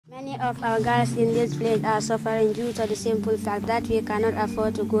Many of our girls in this village are suffering due to the simple fact that we cannot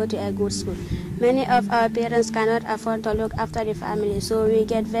afford to go to a good school. Many of our parents cannot afford to look after the family, so we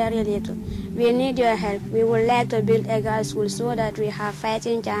get very little. We need your help. We would like to build a girls' school so that we have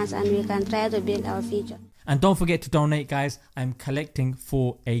fighting chance and we can try to build our future. And don't forget to donate, guys. I'm collecting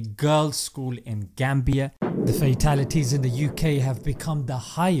for a girls' school in Gambia. The fatalities in the UK have become the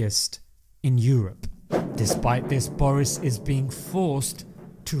highest in Europe. Despite this, Boris is being forced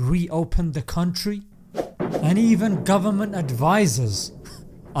to reopen the country, and even government advisors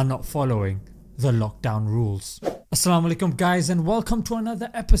are not following the lockdown rules. Assalamu alaikum, guys, and welcome to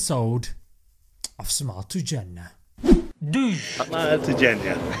another episode of Smart to Jannah. Smart to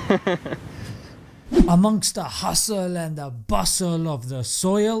Jannah. Amongst the hustle and the bustle of the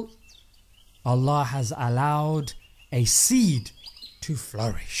soil, Allah has allowed a seed to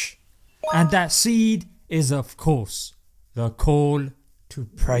flourish, and that seed is, of course, the call to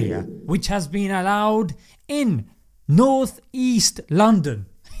prayer, which has been allowed in northeast London.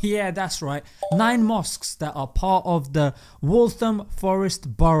 Yeah, that's right. 9 mosques that are part of the Waltham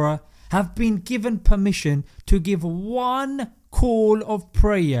Forest Borough have been given permission to give 1 call of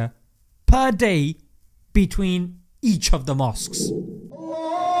prayer per day between each of the mosques.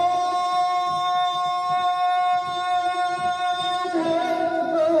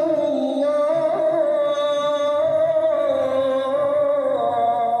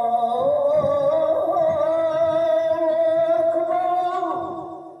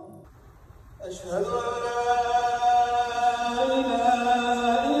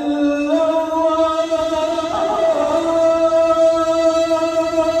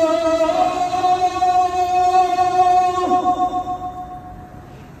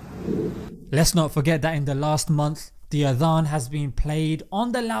 Let's not forget that in the last month, the adhan has been played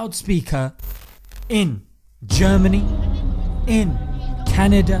on the loudspeaker in Germany, in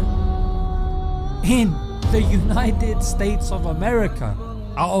Canada, in the United States of America,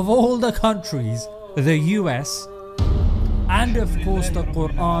 out of all the countries, the US, and of course the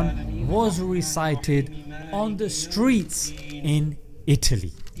Quran was recited on the streets in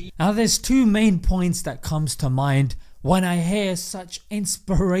Italy. Now there's 2 main points that comes to mind when I hear such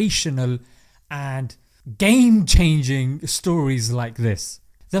inspirational and game-changing stories like this.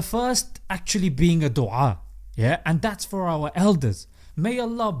 The first actually being a dua, and that's for our elders. May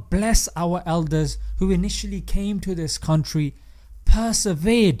Allah bless our elders who initially came to this country,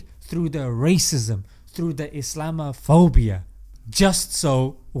 persevered through the racism, through the Islamophobia, just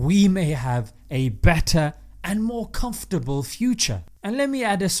so we may have a better and more comfortable future. And let me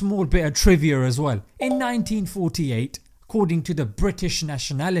add a small bit of trivia as well. In 1948, according to the British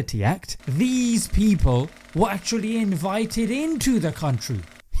Nationality Act, these people were actually invited into the country.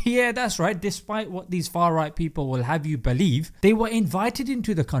 Yeah, that's right, despite what these far right people will have you believe, they were invited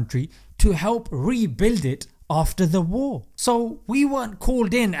into the country to help rebuild it after the war. So we weren't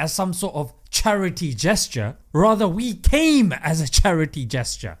called in as some sort of charity gesture, rather we came as a charity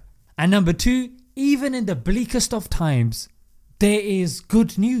gesture. And number 2, even in the bleakest of times, there is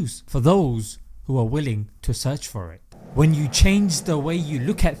good news for those who are willing to search for it. When you change the way you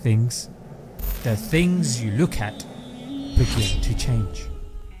look at things, the things you look at begin to change.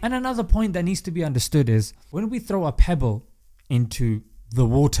 And another point that needs to be understood is when we throw a pebble into the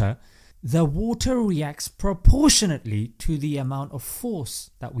water reacts proportionately to the amount of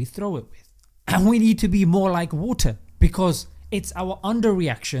force that we throw it with. And we need to be more like water, because it's our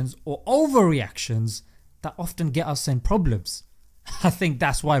underreactions or overreactions that often get us in problems. I think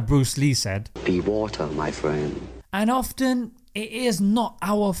that's why Bruce Lee said, "Be water, my friend." And often it is not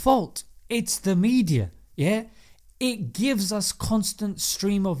our fault, it's the media. It gives us constant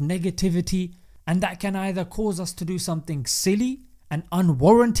stream of negativity, and that can either cause us to do something silly and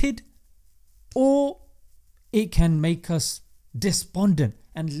unwarranted, or it can make us despondent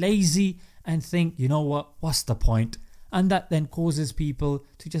and lazy and think, you know what, what's the point? And that then causes people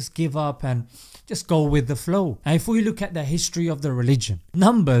to just give up and just go with the flow. And if we look at the history of the religion,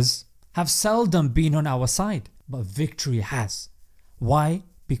 numbers have seldom been on our side, but victory has. Why?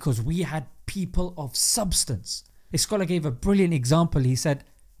 Because we had people of substance. A scholar gave a brilliant example. He said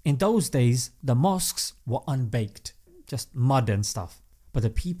in those days the mosques were unbaked, just mud and stuff, but the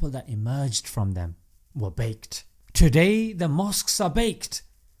people that emerged from them were baked. Today the mosques are baked,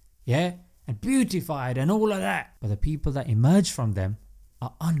 and beautified and all of that, but the people that emerge from them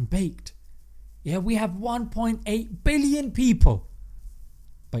are unbaked. We have 1.8 billion people,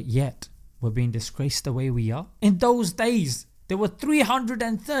 but yet we're being disgraced the way we are. In those days there were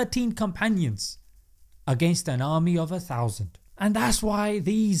 313 companions against an army of 1,000. And that's why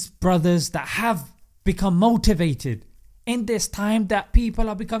these brothers that have become motivated in this time that people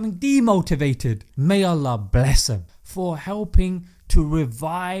are becoming demotivated. May Allah bless him for helping to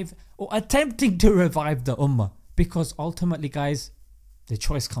revive or attempting to revive the ummah, because ultimately guys, the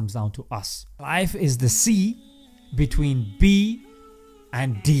choice comes down to us. Life is the C between B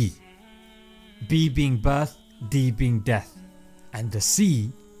and D. B being birth, D being death, and the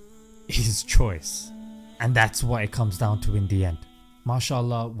C is choice, and that's what it comes down to in the end.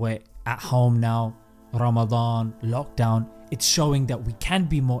 MashaAllah, we're at home now, Ramadan, lockdown. It's showing that we can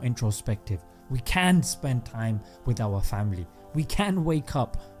be more introspective. We can spend time with our family. We can wake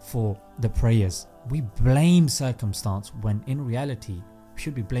up for the prayers. We blame circumstance when in reality we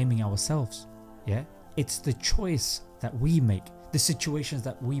should be blaming ourselves. Yeah, it's the choice that we make, the situations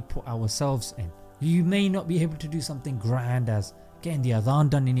that we put ourselves in. You may not be able to do something grand as getting the adhan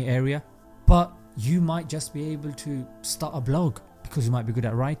done in your area, but you might just be able to start a blog because you might be good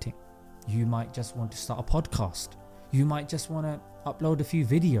at writing. You might just want to start a podcast. You might just want to upload a few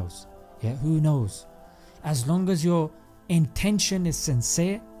videos. Yeah, who knows? As long as your intention is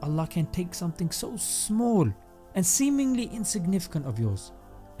sincere, Allah can take something so small and seemingly insignificant of yours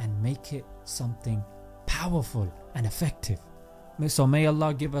and make it something powerful and effective. So may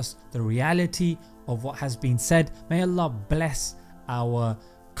Allah give us the reality of what has been said. May Allah bless our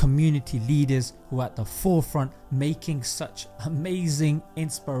community leaders who are at the forefront making such amazing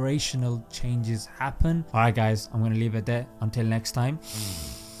inspirational changes happen. Alright guys, I'm going to leave it there. Until next time.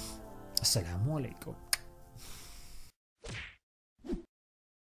 Assalamu alaikum.